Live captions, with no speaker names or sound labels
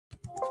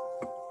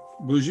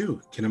Bonjour,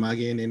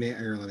 Kinamage Nene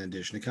Ireland and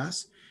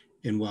Dishnikas,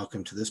 and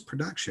welcome to this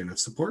production of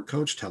Support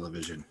Coach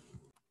Television.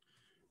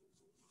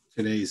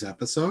 Today's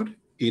episode,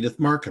 Edith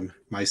Markham,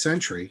 My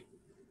Century,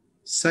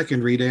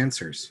 Second Read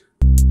Answers.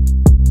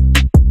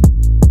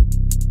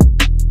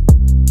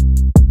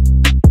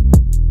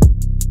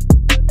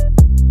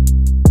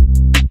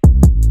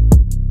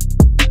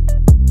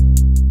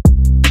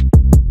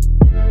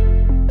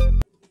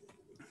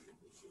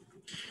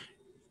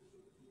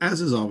 As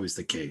is always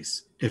the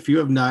case, if you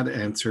have not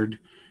answered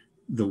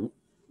the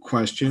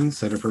questions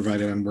that are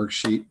provided on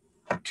worksheet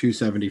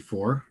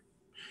 274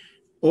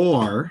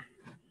 or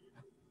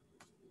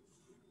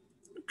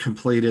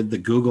completed the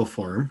Google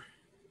form,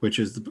 which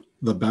is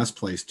the best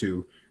place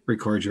to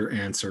record your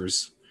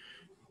answers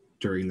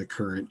during the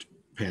current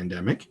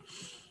pandemic,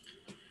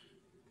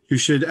 you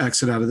should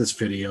exit out of this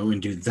video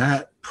and do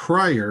that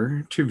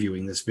prior to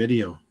viewing this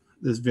video.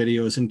 This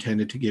video is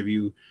intended to give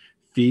you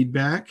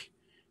feedback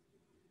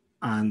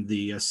on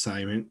the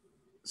assignment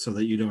so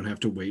that you don't have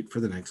to wait for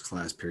the next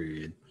class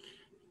period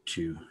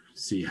to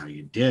see how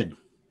you did.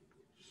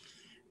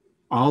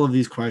 All of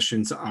these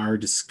questions are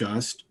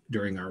discussed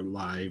during our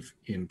live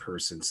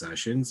in-person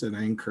sessions, and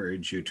I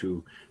encourage you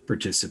to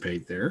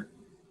participate there,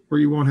 or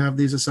you won't have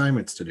these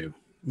assignments to do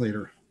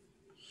later.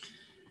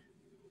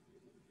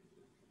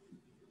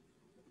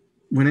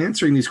 When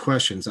answering these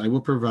questions, I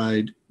will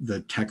provide the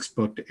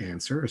textbook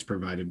answer as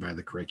provided by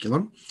the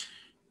curriculum.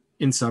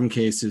 In some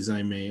cases,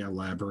 I may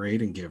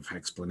elaborate and give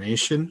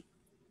explanation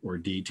or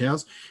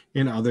details.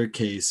 In other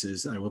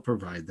cases, I will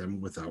provide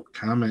them without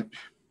comment.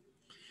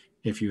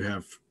 If you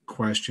have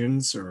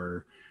questions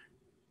or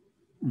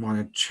want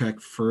to check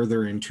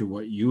further into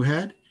what you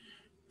had,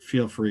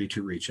 feel free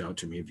to reach out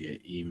to me via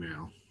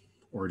email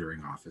or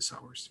during office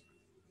hours.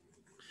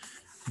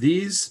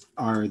 These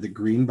are the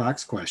green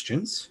box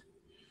questions.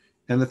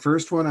 And the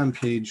first one on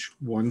page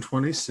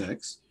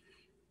 126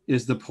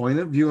 is the point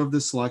of view of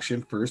the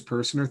selection first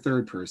person or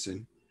third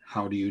person.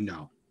 How do you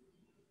know?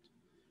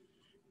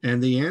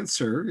 And the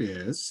answer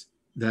is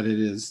that it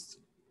is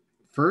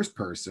first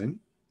person,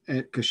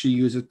 because she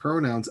uses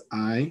pronouns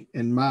I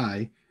and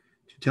my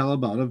to tell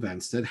about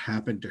events that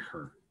happened to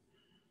her.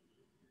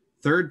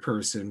 Third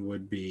person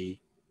would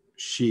be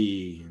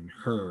she and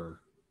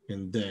her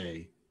and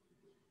they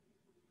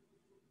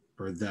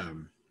or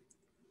them.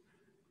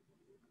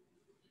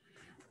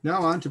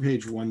 Now on to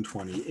page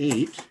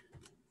 128.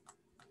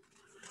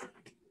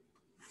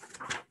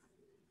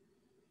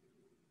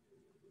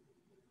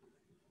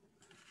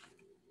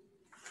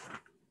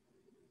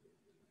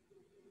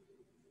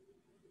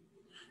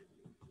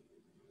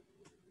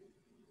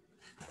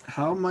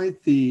 How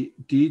might the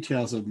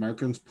details of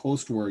Markham's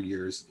post-war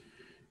years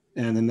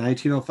and the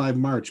 1905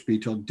 March be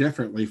told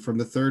differently from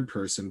the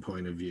third-person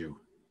point of view?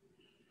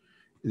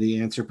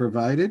 The answer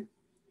provided,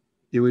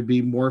 it would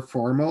be more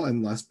formal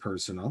and less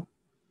personal,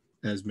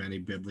 as many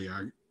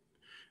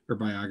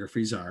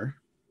biographies are.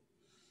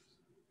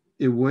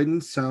 It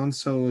wouldn't sound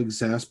so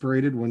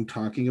exasperated when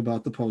talking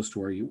about the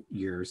post-war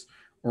years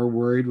or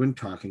worried when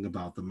talking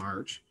about the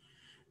March.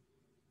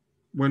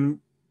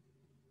 When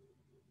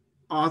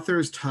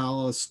authors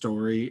tell a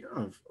story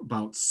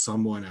about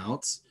someone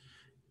else,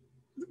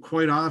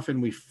 quite often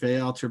we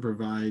fail to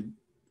provide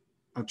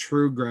a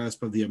true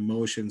grasp of the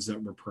emotions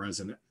that were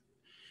present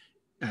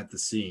at the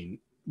scene.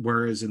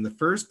 Whereas in the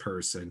first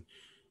person,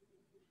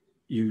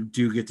 you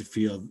do get to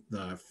feel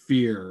the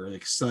fear or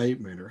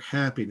excitement or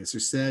happiness or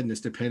sadness,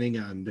 depending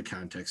on the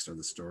context of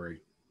the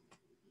story.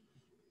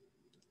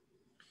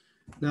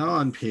 Now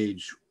on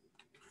page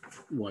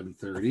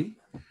 130,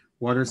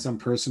 what are some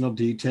personal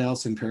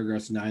details in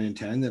paragraphs 9 and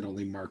 10 that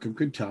only Markham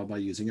could tell by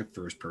using a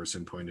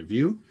first-person point of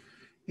view?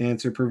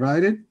 Answer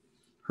provided,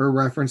 her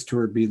reference to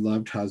her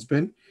beloved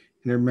husband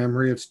and her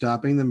memory of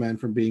stopping the men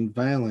from being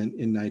violent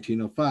in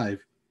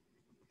 1905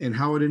 and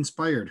how it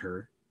inspired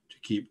her to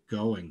keep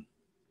going.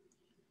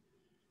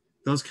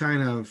 Those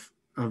kind of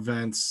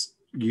events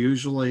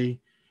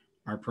usually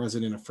are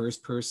present in a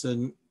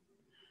first-person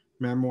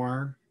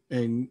memoir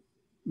and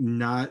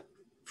not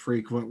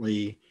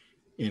frequently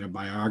in a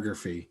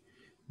biography.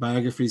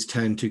 Biographies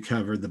tend to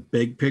cover the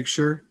big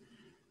picture,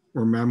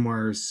 where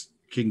memoirs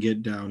can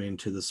get down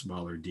into the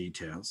smaller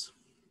details.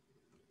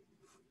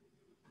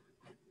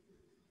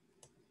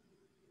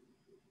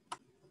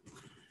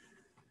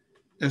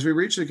 As we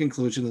reach the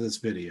conclusion of this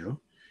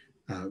video,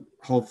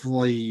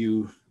 hopefully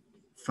you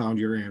found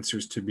your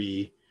answers to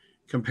be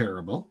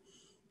comparable.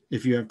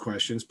 If you have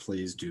questions,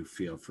 please do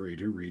feel free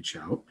to reach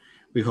out.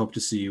 We hope to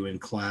see you in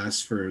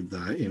class for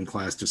the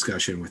in-class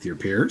discussion with your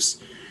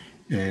peers.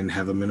 And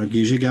have a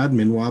minogijigad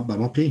minwa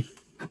bamapi.